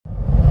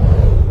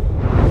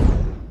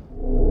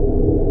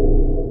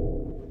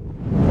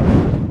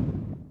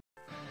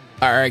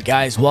All right,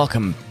 guys,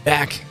 welcome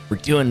back. We're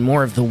doing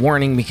more of the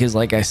warning because,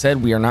 like I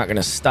said, we are not going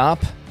to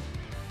stop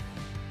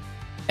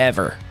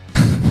ever.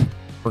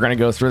 We're going to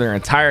go through their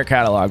entire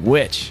catalog,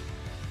 which,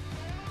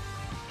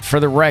 for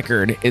the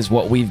record, is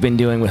what we've been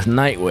doing with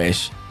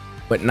Nightwish.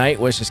 But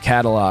Nightwish's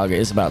catalog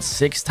is about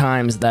 6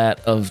 times that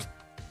of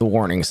the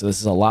warning, so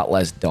this is a lot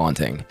less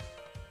daunting,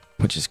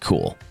 which is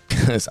cool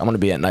because I'm going to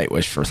be at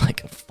Nightwish for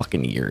like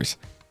fucking years.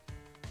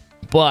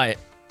 But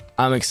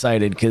I'm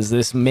excited because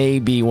this may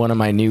be one of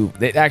my new...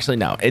 Actually,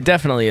 no, it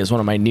definitely is one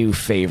of my new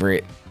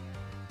favorite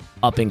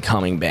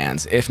up-and-coming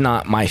bands, if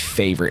not my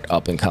favorite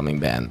up-and-coming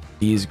band.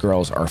 These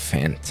girls are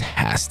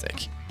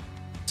fantastic.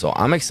 So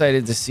I'm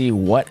excited to see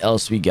what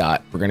else we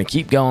got. We're going to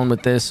keep going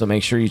with this, so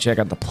make sure you check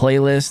out the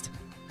playlist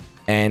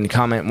and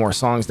comment more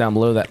songs down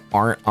below that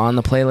aren't on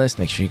the playlist.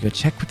 Make sure you go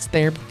check what's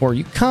there before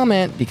you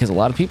comment, because a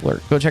lot of people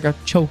are... Go check out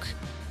Choke,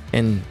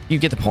 and you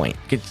get the point.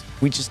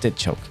 We just did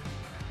Choke.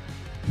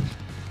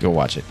 Go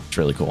watch it. It's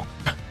really cool.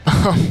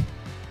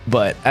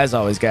 But as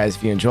always, guys,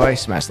 if you enjoy,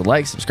 smash the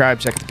like, subscribe,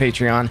 check the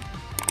Patreon,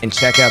 and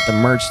check out the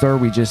merch store.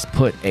 We just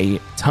put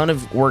a ton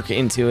of work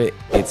into it.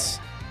 It's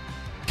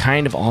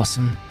kind of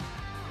awesome.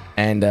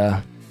 And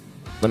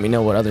let me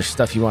know what other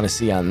stuff you want to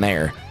see on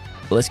there.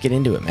 But let's get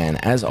into it, man.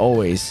 As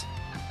always,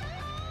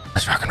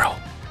 let's rock and roll.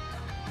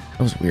 That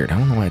was weird. I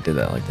don't know why I did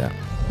that like that.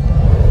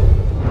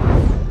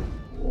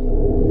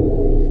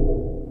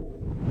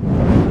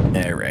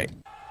 All right.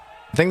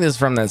 I think this is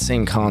from that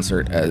same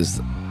concert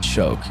as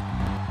Choke.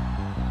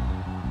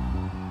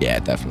 Yeah,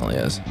 it definitely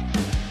is.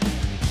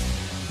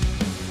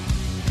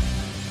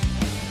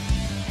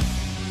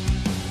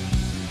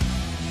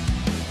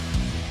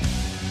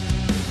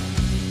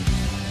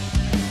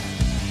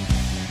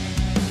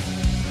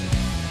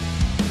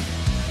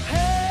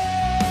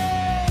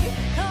 Hey,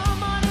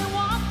 come on and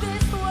walk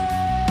this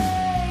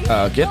way.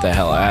 Oh, get the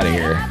hell out of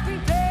here.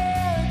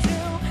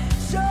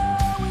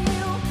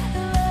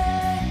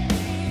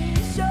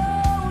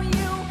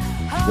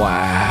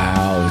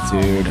 Wow,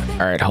 dude.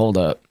 All right, hold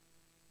up.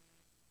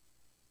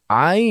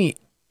 I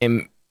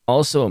am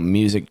also a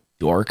music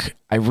dork.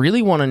 I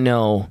really want to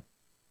know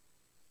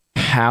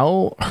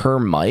how her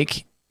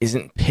mic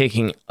isn't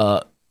picking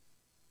up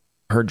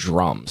her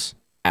drums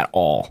at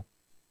all.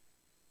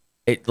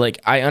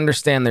 I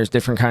understand there's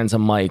different kinds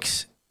of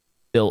mics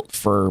built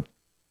for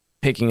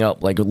picking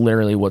up like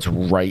literally what's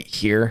right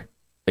here.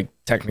 Like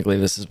technically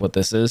this is what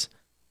this is.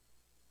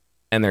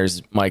 And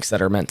there's mics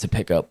that are meant to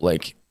pick up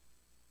like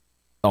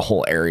the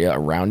whole area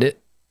around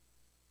it.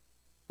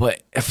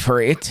 But for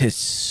it to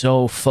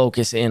so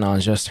focus in on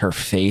just her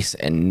face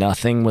and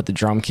nothing with the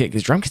drum kit,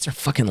 because drum kits are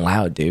fucking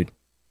loud, dude.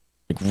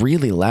 Like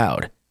really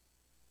loud.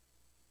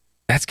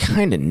 That's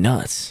kind of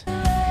nuts.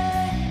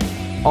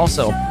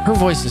 Also, her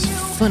voice is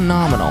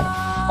phenomenal.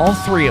 All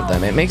 3 of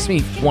them. It makes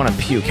me want to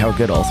puke how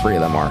good all 3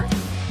 of them are.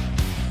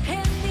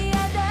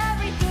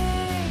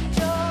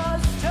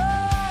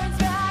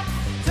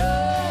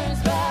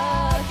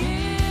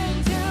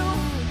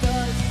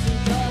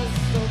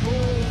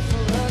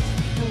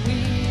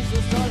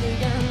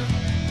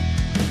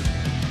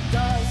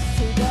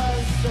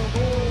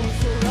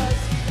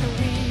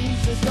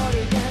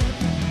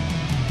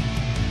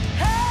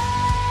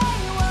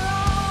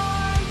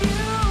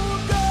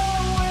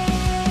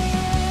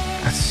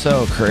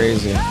 So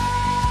crazy.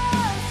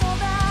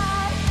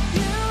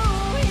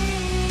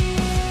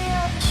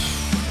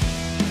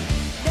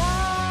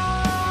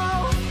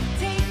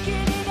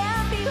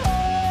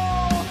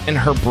 And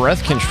her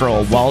breath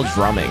control while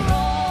drumming.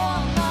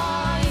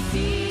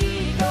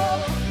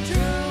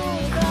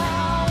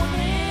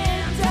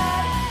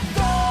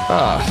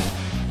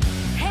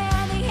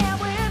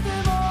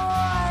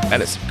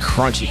 That is some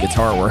crunchy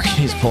guitar work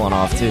he's pulling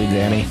off too,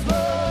 Danny.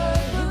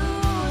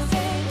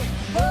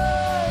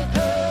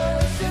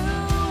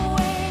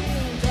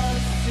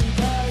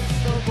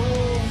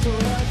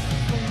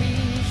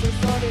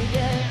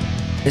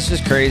 It's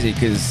just crazy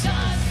because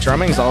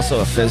drumming is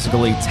also a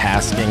physically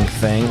tasking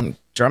thing.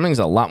 Drumming is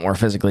a lot more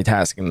physically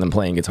tasking than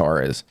playing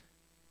guitar is,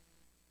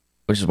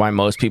 which is why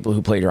most people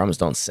who play drums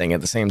don't sing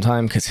at the same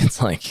time, because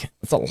it's like,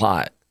 it's a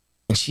lot.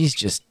 And she's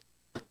just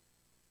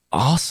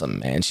awesome,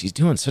 man. She's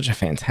doing such a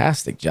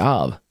fantastic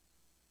job.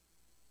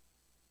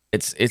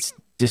 It's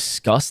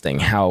disgusting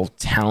how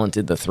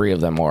talented the 3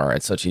 of them are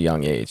at such a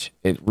young age.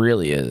 It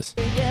really is.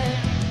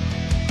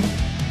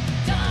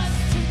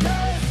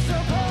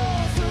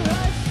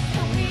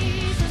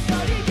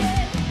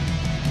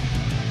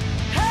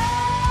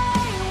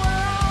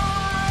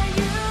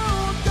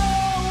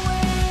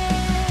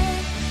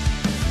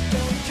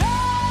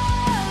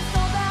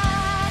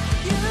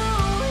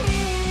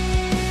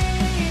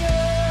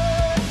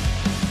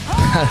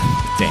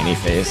 Danny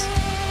face.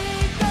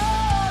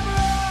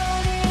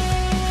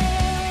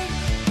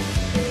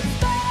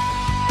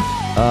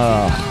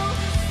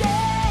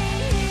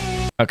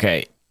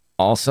 Okay.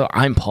 Also,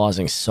 I'm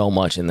pausing so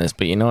much in this,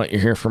 but you know what?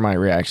 You're here for my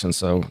reaction,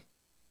 so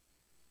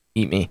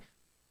eat me.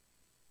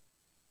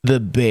 The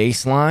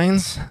bass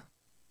lines,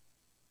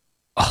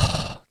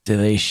 oh, do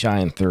they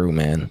shine through,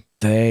 man?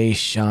 They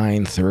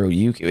shine through.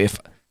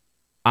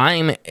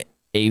 I'm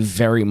a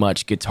very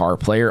much guitar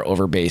player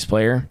over bass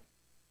player,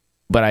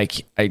 but I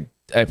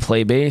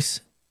play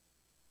bass.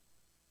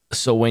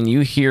 So when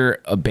you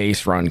hear a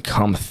bass run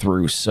come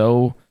through,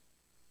 so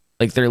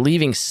like they're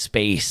leaving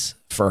space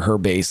for her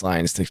bass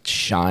lines to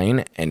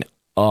shine, and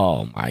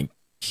oh my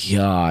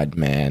God,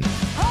 man.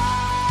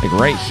 Like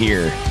right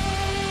here.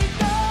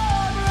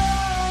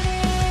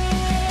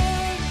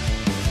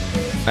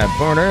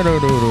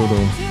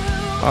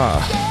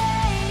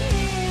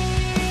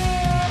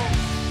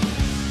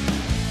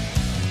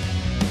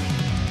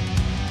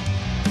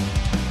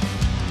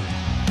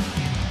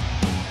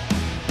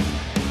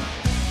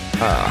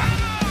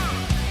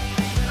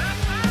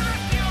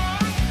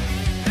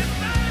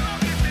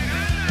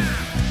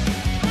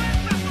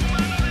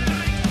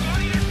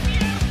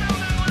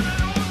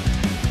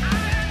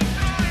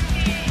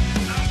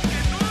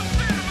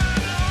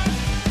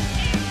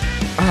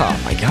 Oh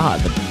my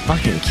God, the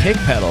fucking kick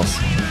pedals.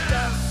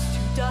 Dust to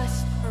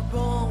dust, our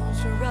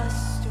bones are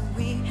rust, and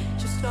we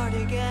just start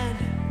again.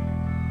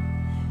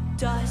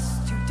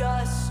 Dust to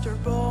dust, our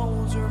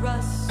bones are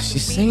rust.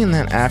 She's singing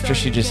that after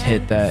she just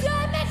hit that.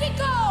 Dust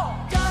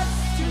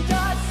to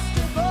dust,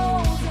 our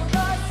bones are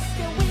rust,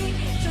 and we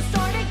just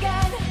start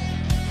again.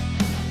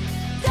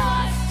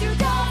 Dust to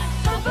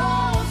dust, our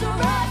bones are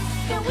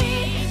rust, and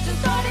we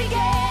just start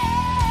again.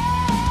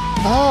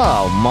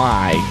 Oh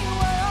my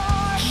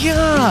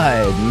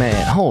God,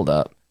 man. Hold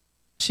up.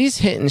 She's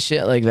hitting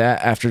shit like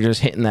that after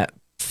just hitting that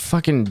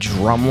fucking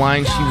drum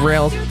line she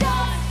railed.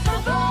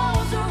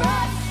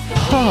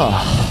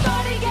 Oh.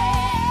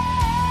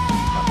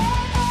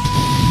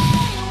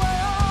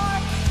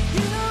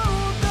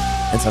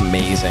 It's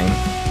amazing.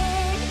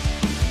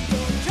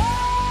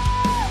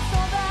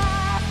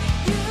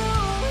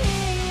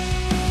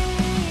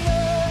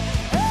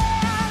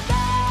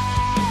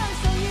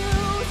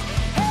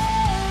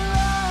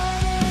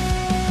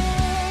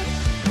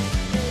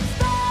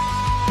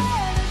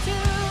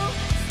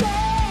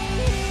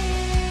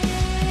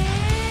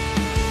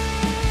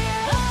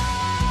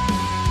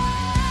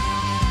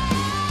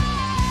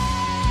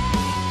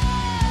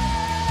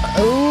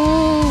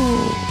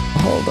 Oh,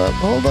 hold up,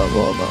 hold up,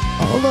 hold up,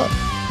 hold up.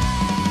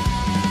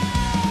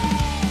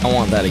 I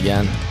want that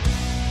again.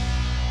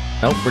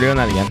 Nope, we're doing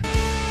that again.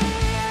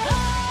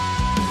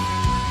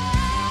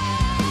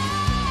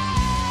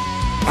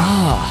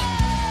 Ah.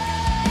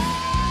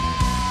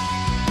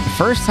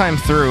 First time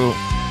through,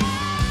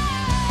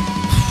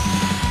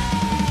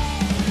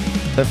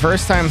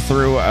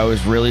 I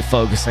was really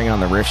focusing on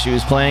the riff she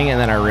was playing, and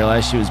then I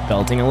realized she was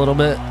belting a little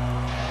bit.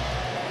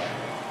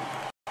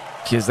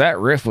 Because that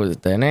riff was...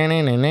 Oh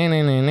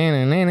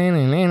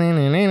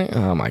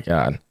my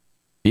God.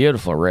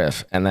 Beautiful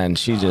riff. And then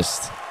she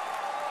just...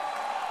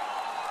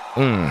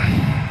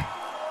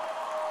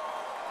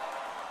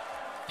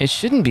 It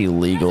shouldn't be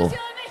legal.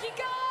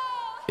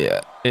 Yeah,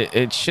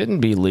 it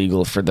shouldn't be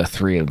legal for the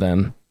three of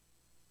them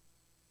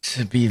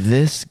to be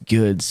this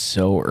good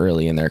so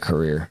early in their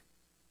career.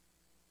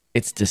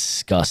 It's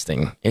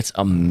disgusting. It's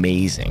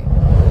amazing.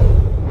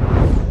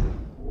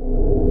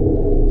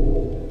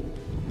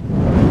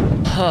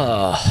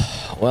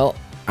 Well,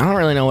 I don't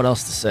really know what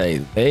else to say.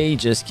 They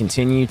just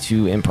continue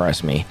to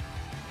impress me.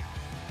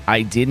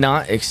 I did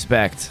not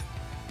expect...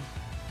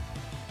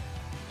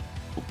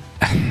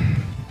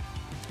 I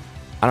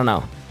don't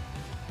know.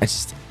 I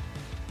just...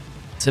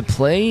 To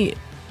play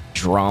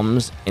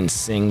drums and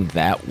sing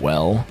that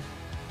well,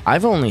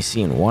 I've only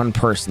seen one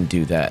person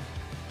do that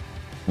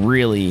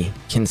really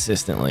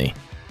consistently.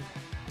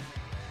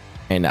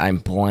 And I'm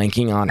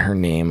blanking on her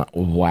name.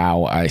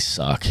 Wow, I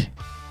suck.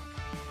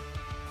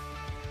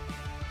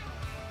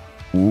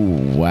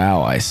 Ooh,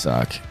 wow, I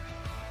suck.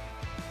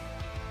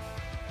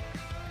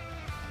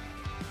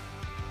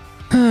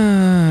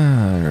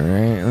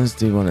 Alright, let's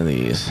do one of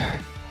these.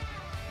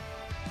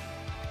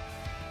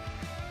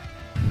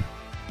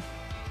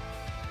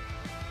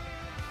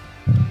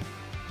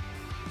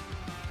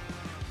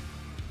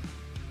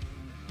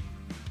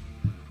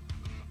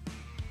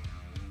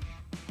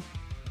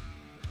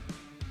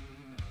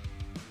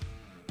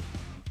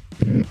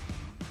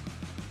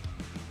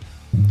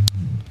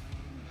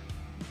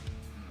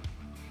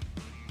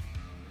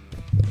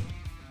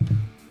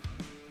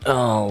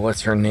 Oh,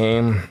 what's her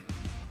name?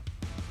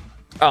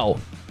 Oh,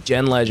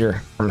 Jen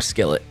Ledger from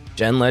Skillet.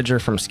 Jen Ledger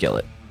from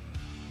Skillet.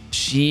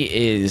 She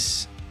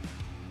is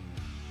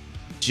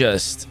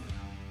just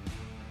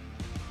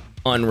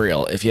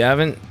unreal. If you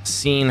haven't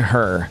seen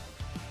her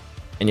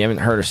and you haven't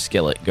heard of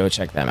Skillet, go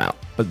check them out.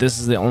 But this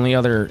is the only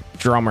other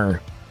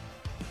drummer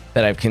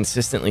that I've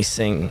consistently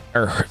seen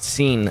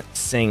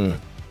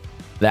sing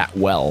that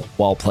well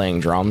while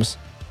playing drums.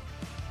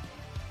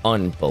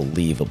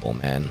 Unbelievable,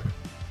 man.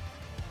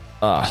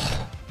 And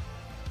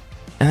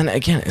then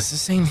again, it's the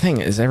same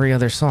thing as every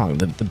other song.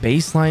 The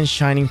bass lines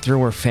shining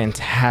through are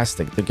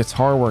fantastic. The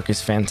guitar work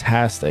is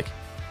fantastic.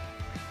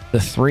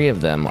 The three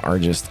of them are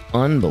just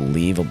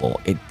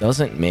unbelievable. It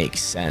doesn't make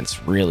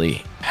sense,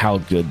 really, how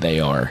good they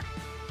are.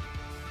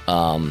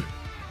 Yeah,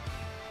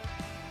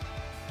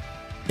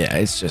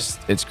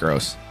 it's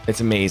gross.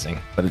 It's amazing,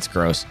 but it's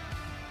gross.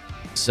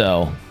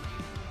 So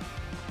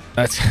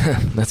that's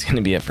that's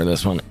gonna be it for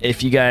this one.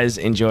 If you guys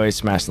enjoy,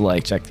 smash the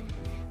like, check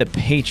the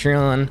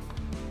Patreon,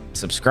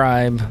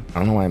 subscribe. I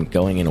don't know why I'm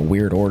going in a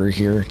weird order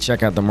here.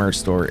 Check out the merch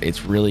store.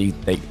 It's really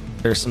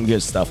there's some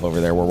good stuff over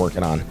there we're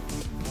working on.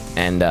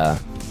 And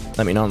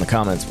let me know in the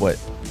comments what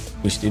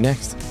we should do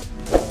next.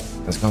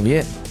 That's gonna be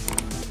it.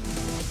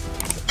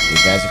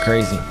 These guys are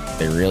crazy.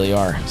 They really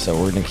are. So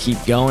we're gonna keep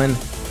going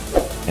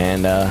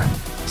and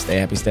stay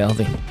happy, stay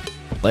healthy.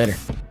 Later.